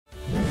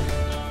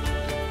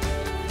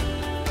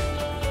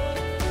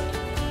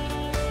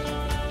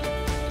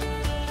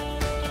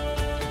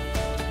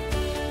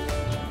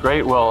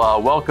Great.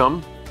 Well,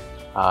 welcome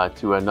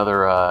to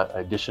another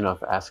edition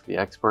of Ask the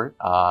Expert.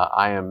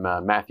 I am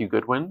Matthew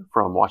Goodwin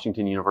from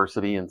Washington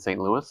University in St.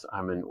 Louis.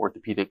 I'm an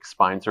orthopedic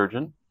spine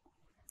surgeon.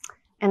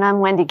 And I'm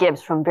Wende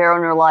Gibbs from Barrow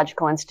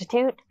Neurological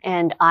Institute,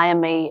 and I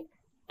am a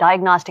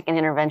diagnostic and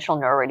interventional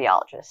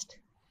neuroradiologist.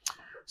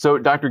 So,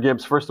 Dr.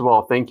 Gibbs, first of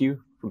all, thank you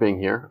for being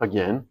here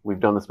again. We've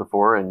done this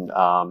before, and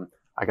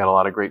I got a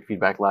lot of great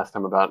feedback last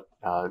time about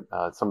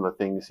some of the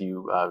things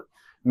you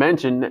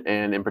mentioned,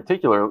 and in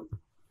particular,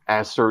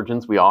 as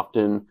surgeons, we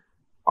often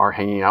are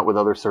hanging out with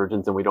other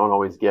surgeons, and we don't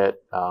always get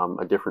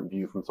a different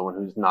view from someone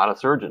who's not a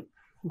surgeon.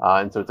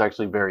 And so it's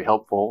actually very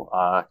helpful,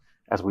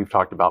 as we've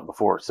talked about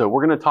before. So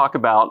we're going to talk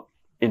about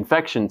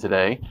infection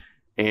today,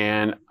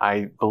 and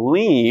I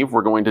believe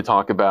we're going to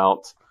talk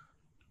about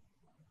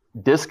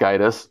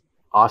discitis,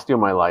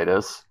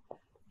 osteomyelitis,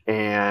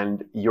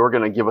 and you're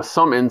going to give us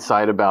some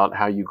insight about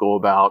how you go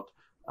about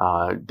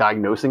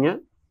diagnosing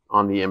it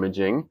on the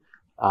imaging.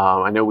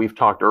 I know we've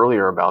talked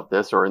earlier about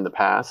this or in the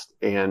past,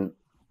 and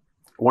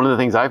one of the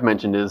things I've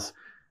mentioned is,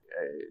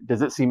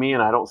 does it see me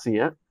and I don't see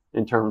it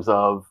in terms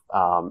of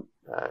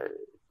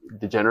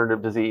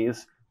degenerative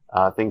disease,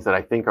 things that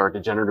I think are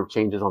degenerative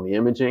changes on the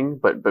imaging,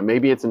 but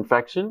maybe it's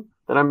infection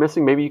that I'm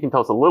missing. Maybe you can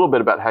tell us a little bit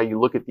about how you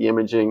look at the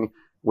imaging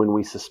when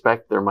we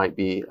suspect there might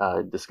be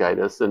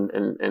discitis,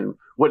 and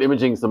what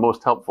imaging is the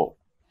most helpful.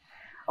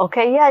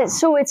 Okay, yeah,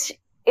 so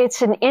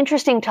it's an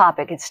interesting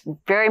topic. It's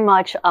very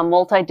much a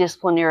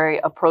multidisciplinary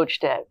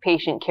approach to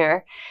patient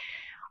care,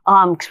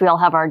 because we all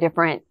have our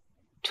different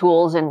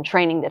tools and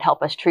training that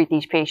help us treat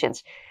these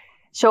patients.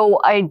 So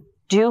I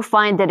do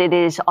find that it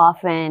is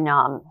often,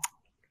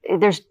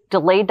 there's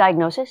delayed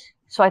diagnosis.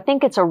 So I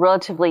think it's a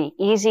relatively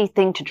easy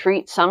thing to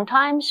treat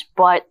sometimes,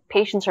 but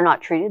patients are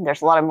not treated.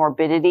 There's a lot of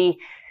morbidity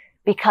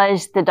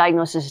because the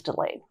diagnosis is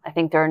delayed. I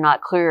think there are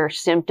not clear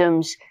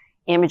symptoms.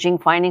 Imaging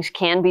findings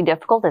can be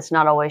difficult. It's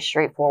not always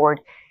straightforward.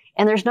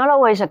 And there's not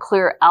always a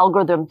clear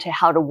algorithm to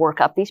how to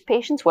work up these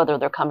patients, whether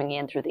they're coming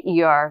in through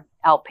the ER,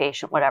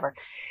 outpatient, whatever.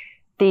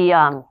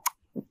 The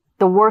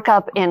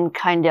workup and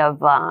kind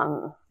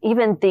of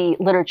even the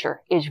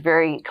literature is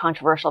very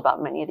controversial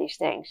about many of these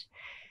things.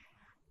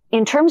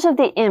 In terms of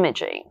the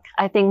imaging,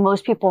 I think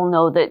most people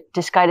know that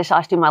discitis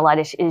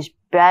osteomyelitis is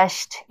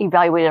best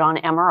evaluated on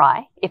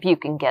MRI, if you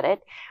can get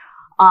it.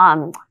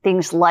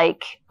 Things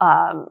like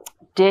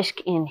disc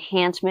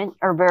enhancement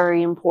are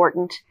very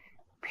important.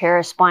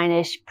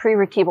 Paraspinous,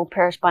 prevertebral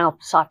paraspinal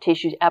soft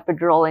tissues,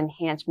 epidural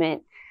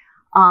enhancement.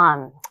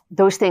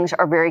 Those things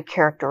are very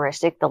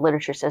characteristic. The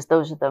literature says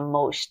those are the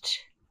most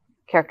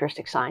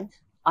characteristic signs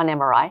on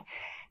MRI.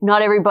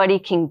 Not everybody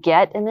can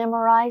get an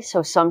MRI,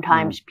 so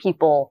sometimes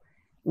people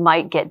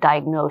might get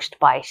diagnosed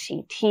by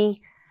CT,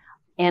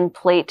 end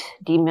plate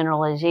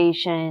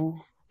demineralization,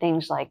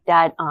 things like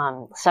that.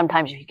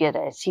 Sometimes if you get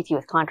a CT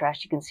with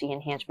contrast, you can see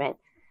enhancement.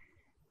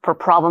 For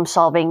problem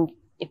solving,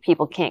 if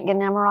people can't get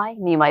an MRI,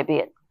 you might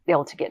be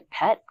able to get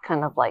PET,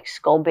 kind of like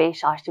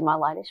skull-based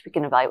osteomyelitis. We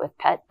can evaluate with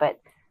PET, but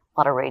a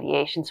lot of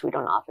radiation, so we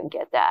don't often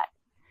get that.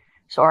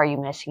 So are you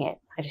missing it?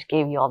 I just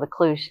gave you all the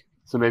clues.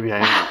 So maybe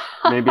I am.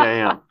 Maybe I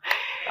am.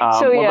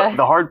 Yeah.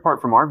 The hard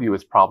part from our view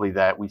is probably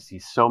that we see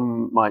so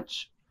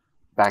much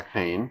back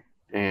pain,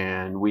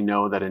 and we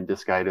know that in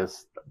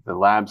discitis, the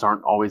labs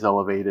aren't always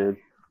elevated.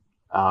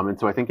 And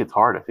so I think it's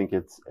hard. I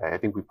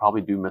think we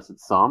probably do miss it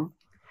some.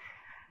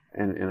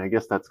 And I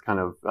guess that's kind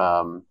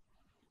of,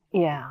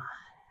 Yeah.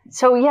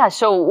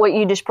 So what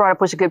you just brought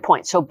up was a good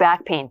point. So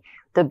back pain,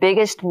 the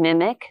biggest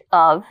mimic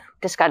of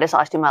discitis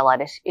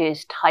osteomyelitis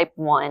is type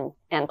 1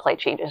 end plate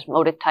changes,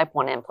 modic type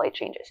 1 end plate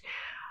changes.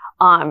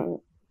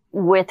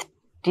 With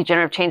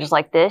degenerative changes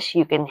like this,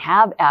 you can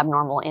have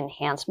abnormal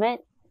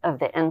enhancement of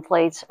the end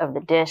plates, of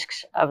the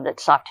discs, of the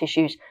soft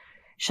tissues.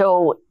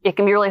 So it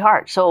can be really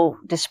hard. So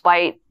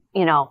despite,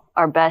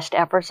 our best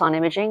efforts on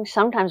imaging,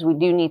 sometimes we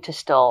do need to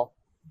still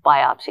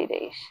biopsy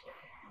these.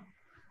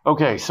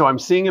 Okay, so I'm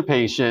seeing a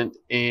patient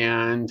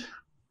and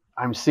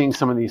I'm seeing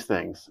some of these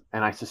things,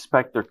 and I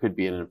suspect there could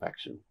be an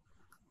infection.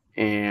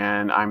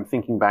 And I'm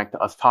thinking back to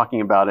us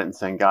talking about it and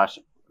saying, gosh,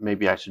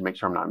 maybe I should make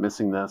sure I'm not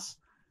missing this.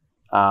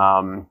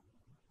 And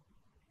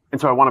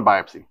so I want a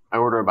biopsy. I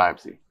order a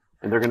biopsy,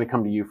 and they're going to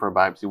come to you for a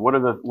biopsy. What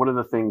are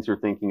the things you're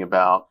thinking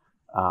about?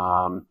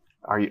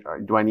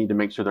 Do I need to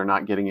make sure they're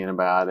not getting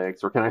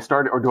antibiotics, or can I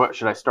start, or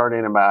should I start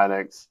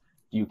antibiotics?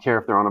 Do you care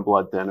if they're on a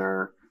blood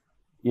thinner?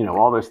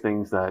 All those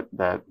things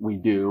that we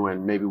do,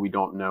 and maybe we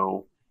don't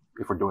know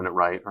if we're doing it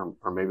right,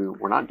 or maybe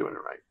we're not doing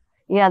it right.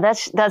 Yeah,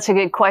 that's a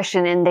good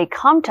question. And they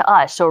come to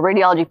us. So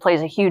radiology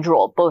plays a huge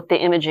role, both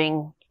the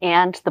imaging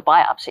and the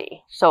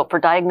biopsy. So for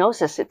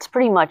diagnosis, it's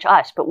pretty much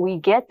us, but we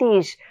get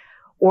these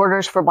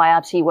orders for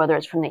biopsy, whether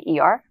it's from the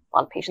ER. A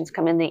lot of patients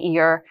come in the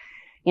ER,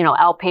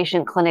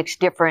 outpatient clinics,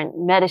 different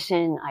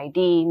medicine,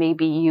 ID,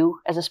 maybe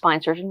you as a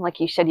spine surgeon, like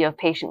you said, you have a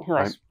patient who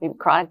has maybe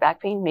chronic back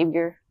pain, maybe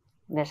you're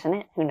missing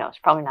it. Who knows?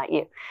 Probably not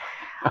you.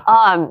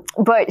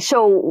 But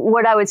so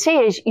what I would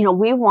say is,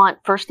 we want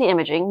first the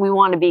imaging. We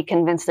want to be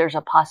convinced there's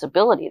a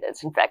possibility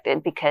that's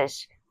infected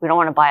because we don't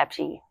want to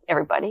biopsy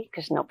everybody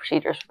because no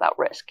procedure is without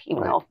risk,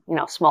 even Right.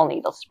 though, small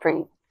needles is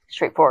pretty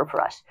straightforward for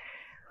us.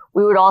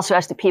 We would also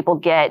ask the people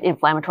get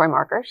inflammatory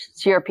markers,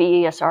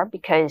 CRP, ESR,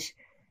 because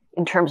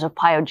in terms of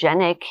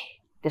pyogenic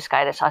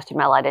discitis,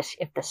 osteomyelitis,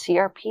 if the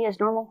CRP is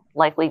normal,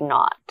 likely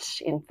not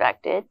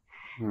infected.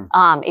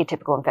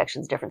 Atypical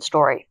infection is a different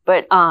story.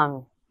 But,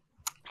 and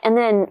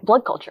then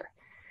blood culture.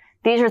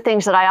 These are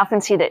things that I often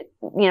see that,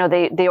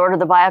 they order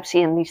the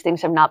biopsy and these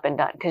things have not been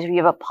done. Because if you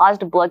have a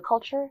positive blood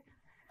culture,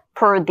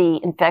 per the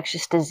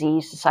Infectious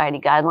Disease Society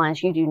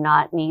guidelines, you do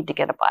not need to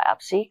get a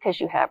biopsy because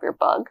you have your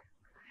bug.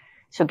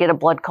 So get a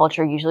blood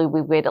culture. Usually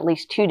we wait at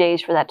least 2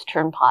 days for that to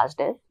turn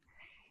positive.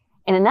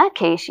 And in that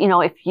case,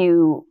 if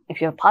you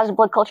have positive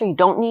blood culture, you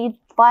don't need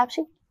the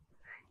biopsy.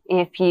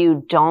 If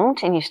you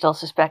don't and you still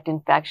suspect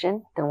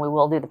infection, then we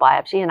will do the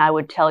biopsy. And I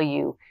would tell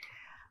you,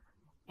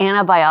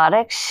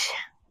 antibiotics,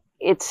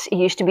 it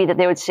used to be that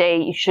they would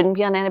say you shouldn't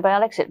be on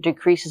antibiotics. It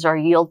decreases our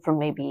yield from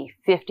maybe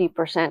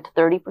 50% to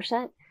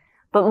 30%.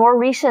 But more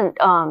recent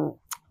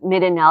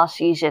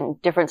meta-analyses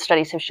and different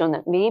studies have shown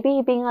that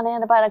maybe being on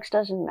antibiotics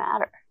doesn't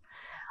matter.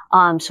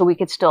 So we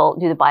could still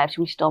do the biopsy.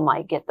 We still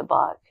might get the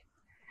bug.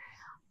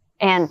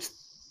 And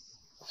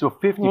so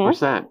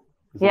 50%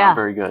 is not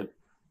very good.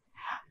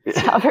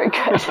 It's not very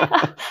good.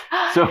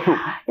 So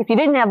if you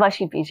didn't have us,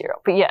 you'd be zero.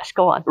 But yes,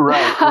 go on.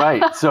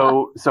 Right.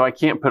 So I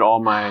can't put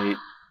all my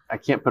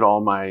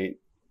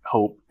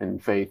hope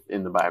and faith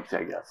in the biopsy,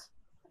 I guess.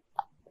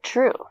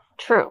 True.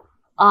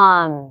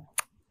 So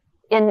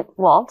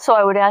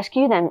I would ask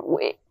you then,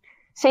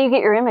 say you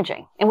get your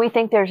imaging and we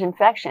think there's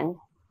infection.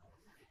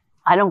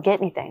 I don't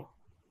get anything.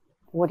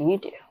 What do you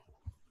do?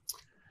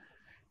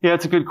 Yeah,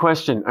 it's a good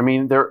question. I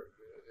mean, there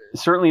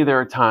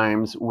are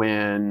times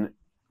when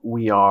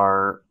we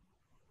are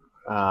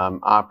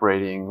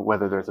operating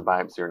whether there's a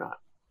biopsy or not.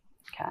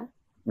 Okay.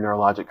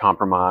 Neurologic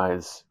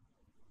compromise,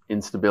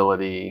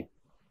 instability,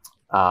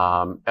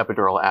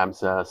 epidural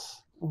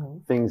abscess,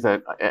 things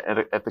that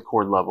at the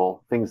cord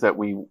level, things that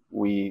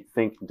we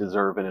think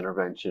deserve an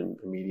intervention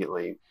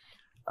immediately.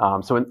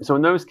 So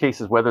in those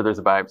cases, whether there's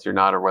a biopsy or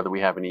not, or whether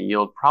we have any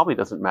yield, probably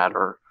doesn't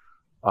matter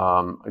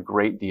a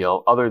great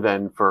deal, other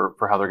than for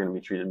how they're going to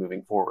be treated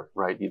moving forward,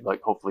 right? You'd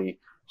hopefully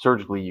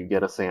surgically you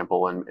get a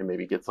sample and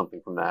maybe get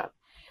something from that.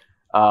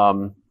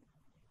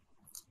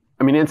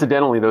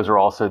 Incidentally, those are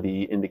also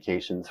the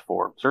indications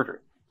for surgery,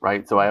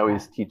 right? So I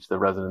always teach the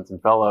residents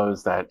and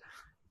fellows that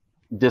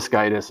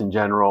discitis in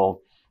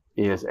general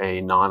is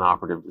a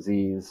non-operative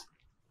disease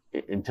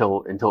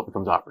until it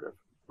becomes operative,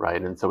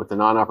 right? And so it's a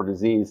non-operative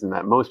disease, and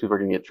that most people are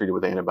going to get treated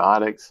with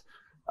antibiotics.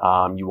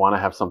 You want to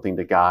have something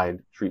to guide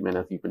treatment,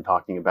 as you've been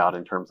talking about,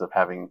 in terms of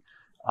having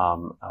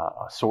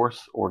a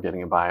source or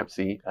getting a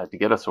biopsy to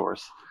get a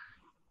source.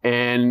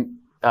 And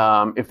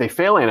if they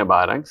fail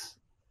antibiotics,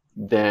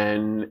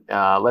 then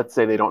let's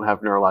say they don't have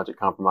neurologic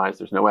compromise,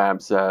 there's no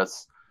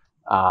abscess,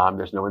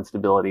 there's no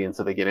instability, and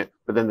so they get it.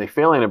 But then they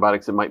fail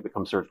antibiotics, it might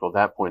become surgical at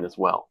that point as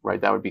well,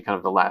 right? That would be kind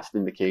of the last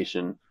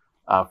indication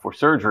for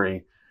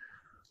surgery.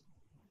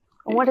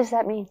 What does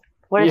that mean?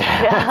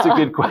 That's a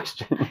good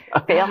question.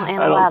 Fail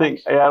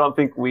antibiotics. I don't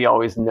think we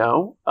always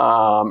know,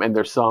 and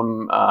there's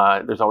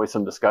always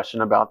some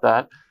discussion about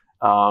that.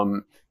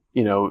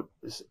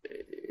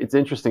 It's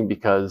interesting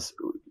because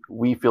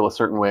we feel a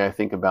certain way, I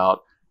think,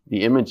 about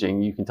the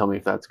imaging. You can tell me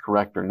if that's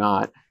correct or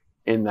not.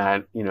 In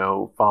that,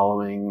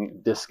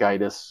 following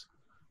discitis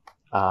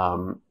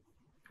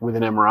with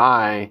an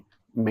MRI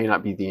may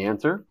not be the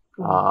answer,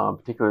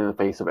 particularly in the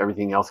face of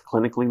everything else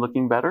clinically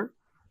looking better.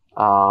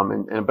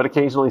 But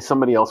occasionally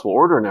somebody else will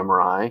order an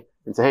MRI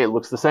and say, hey, it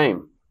looks the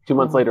same. 2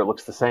 months later, it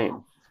looks the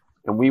same.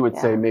 And we would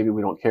say, maybe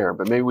we don't care,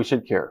 but maybe we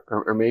should care.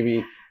 Or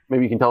maybe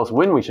you can tell us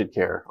when we should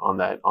care on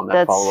that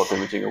follow-up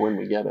imaging, or when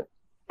we get it.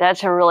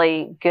 That's a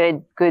really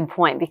good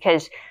point,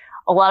 because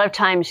a lot of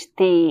times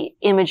the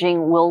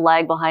imaging will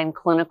lag behind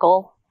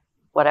clinical,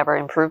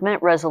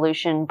 improvement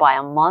resolution by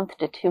a month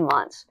to 2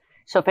 months.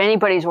 So if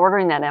anybody's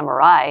ordering that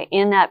MRI,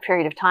 in that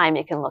period of time,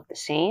 it can look the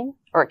same,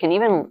 or it can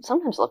even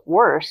sometimes look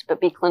worse,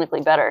 but be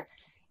clinically better,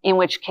 in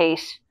which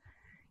case,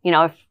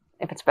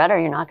 if it's better,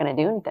 you're not going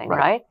to do anything,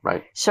 right?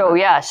 Right. So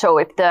so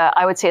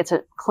I would say it's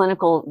a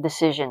clinical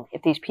decision.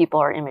 If these people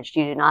are imaged,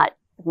 you do not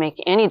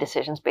make any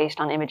decisions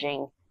based on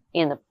imaging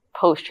in the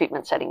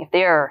post-treatment setting. If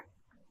they're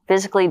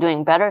physically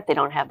doing better, if they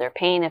don't have their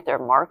pain, if their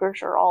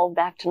markers are all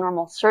back to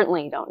normal,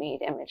 certainly you don't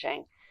need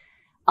imaging.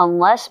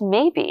 Unless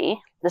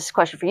maybe, this is a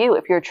question for you,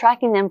 if you're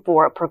tracking them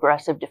for a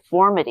progressive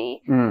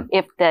deformity,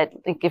 if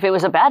it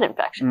was a bad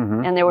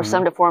infection and there was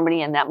some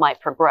deformity and that might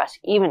progress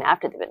even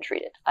after they've been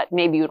treated,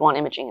 maybe you would want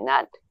imaging in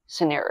that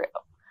scenario.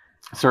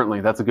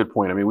 Certainly, that's a good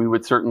point. We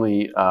would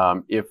certainly,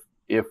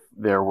 if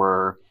there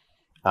were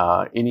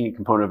any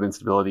component of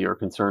instability or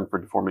concern for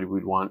deformity,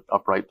 we'd want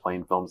upright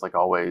plain films like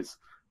always.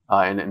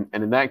 And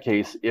in that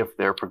case, if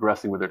they're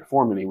progressing with their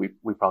deformity,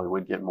 we probably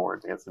would get more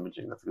advanced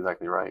imaging. That's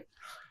exactly right.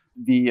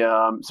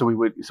 So we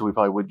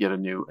probably would get a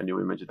new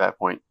image at that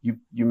point.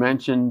 You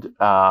mentioned,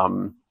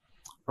 or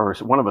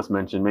one of us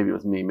mentioned, maybe it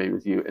was me, maybe it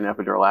was you, an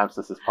epidural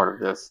abscess is part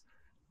of this.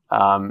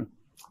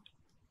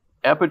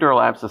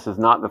 epidural abscess is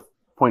not the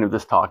point of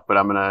this talk, but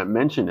I'm going to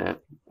mention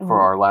it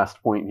for our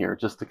last point here,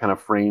 just to kind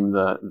of frame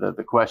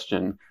the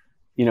question.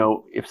 You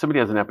know, if somebody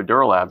has an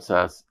epidural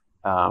abscess,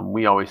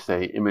 we always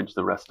say image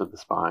the rest of the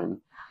spine,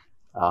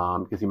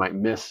 because you might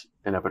miss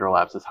an epidural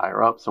abscess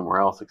higher up,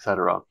 somewhere else,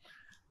 etc.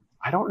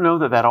 I don't know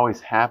that always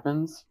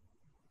happens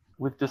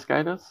with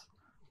discitis.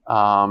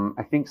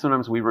 I think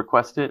sometimes we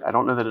request it. I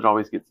don't know that it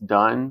always gets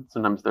done.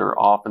 Sometimes they're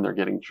off and they're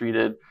getting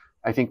treated.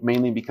 I think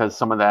mainly because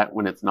some of that,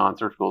 when it's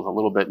non-surgical, is a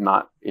little bit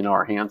not in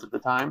our hands at the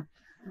time.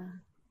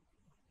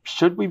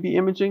 Should we be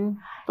imaging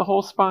the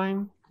whole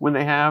spine when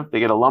they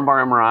get a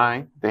lumbar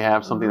MRI, they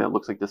have something that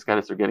looks like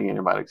discitis, they're getting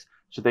antibiotics?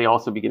 Should they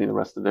also be getting the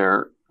rest of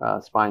their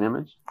spine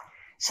image?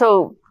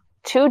 So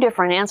 2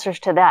 different answers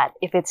to that.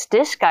 If it's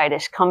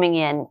discitis coming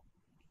in,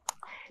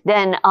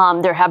 then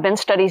there have been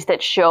studies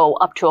that show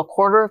up to a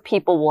quarter of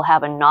people will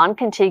have a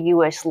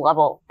non-contiguous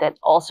level that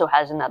also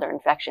has another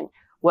infection,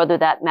 whether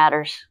that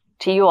matters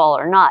to you all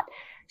or not.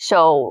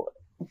 So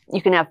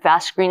you can have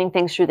fast screening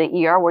things through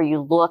the ER where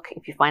you look,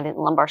 if you find it in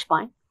lumbar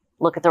spine,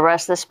 look at the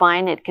rest of the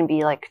spine. It can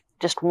be like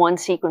just one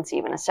sequence,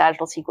 even a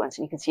sagittal sequence,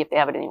 and you can see if they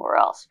have it anywhere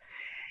else.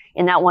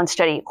 In that one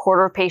study, a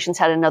quarter of patients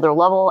had another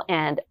level,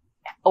 and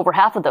over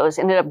half of those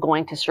ended up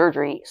going to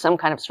surgery, some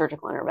kind of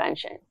surgical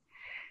intervention.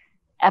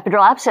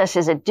 Epidural abscess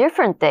is a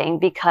different thing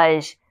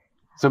because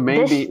so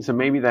maybe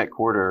that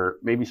quarter,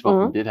 maybe some of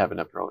them did have an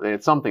epidural. They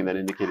had something that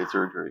indicated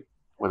surgery,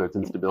 whether it's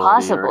instability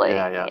possibly.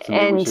 Or so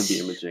maybe we should be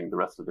imaging the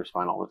rest of their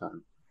spine all the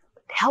time.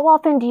 How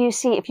often do you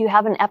see, if you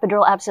have an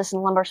epidural abscess in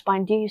the lumbar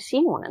spine, do you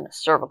see one in the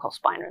cervical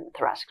spine or in the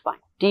thoracic spine?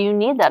 Do you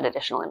need that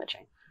additional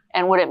imaging?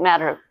 And would it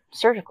matter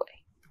surgically?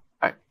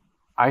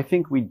 I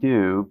think we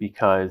do,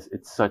 because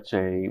it's such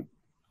a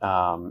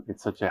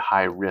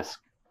high risk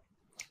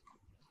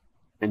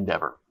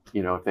endeavor.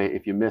 You know,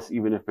 if you miss,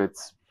 even if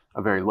it's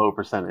a very low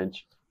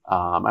percentage,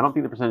 I don't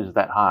think the percentage is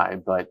that high,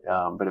 but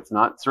it's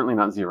certainly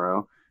not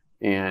 0.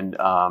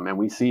 And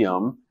we see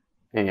them,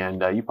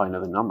 and you probably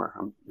know the number.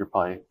 You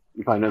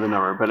probably know the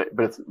number,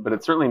 but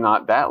it's certainly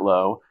not that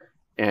low,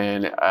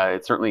 and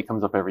it certainly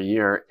comes up every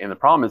year. And the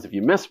problem is, if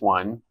you miss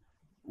one,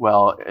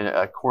 well,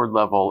 a cord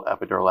level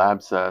epidural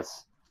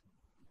abscess,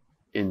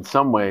 in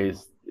some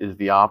ways, is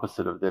the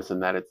opposite of this, in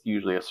that it's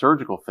usually a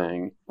surgical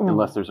thing,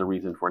 unless there's a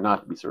reason for it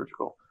not to be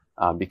surgical,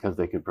 because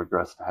they could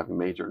progress to having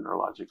major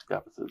neurologic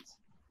deficits.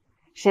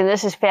 See,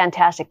 this is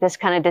fantastic, this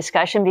kind of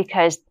discussion,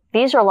 because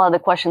these are a lot of the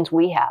questions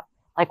we have.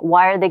 Like,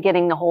 why are they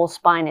getting the whole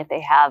spine if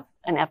they have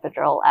an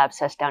epidural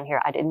abscess down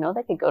here? I didn't know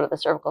they could go to the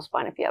cervical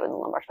spine if you have it in the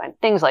lumbar spine,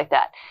 things like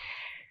that.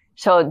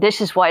 So this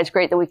is why it's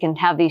great that we can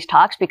have these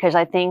talks, because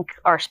I think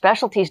our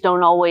specialties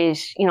don't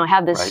always,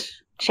 have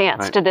this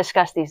chance to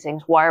discuss these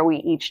things. Why are we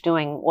each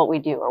doing what we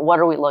do, or what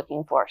are we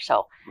looking for?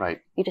 So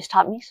you just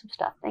taught me some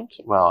stuff. Thank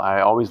you. Well,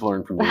 I always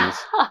learn from these.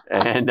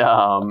 And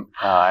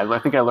I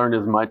think I learned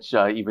as much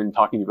even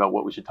talking about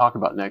what we should talk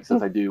about next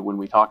as I do when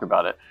we talk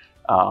about it.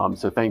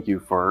 So thank you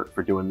for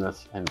doing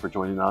this and for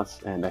joining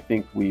us. And I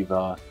think we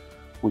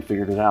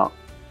figured it out.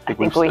 I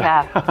think we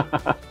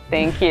have.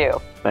 Thank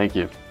you. Thank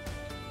you.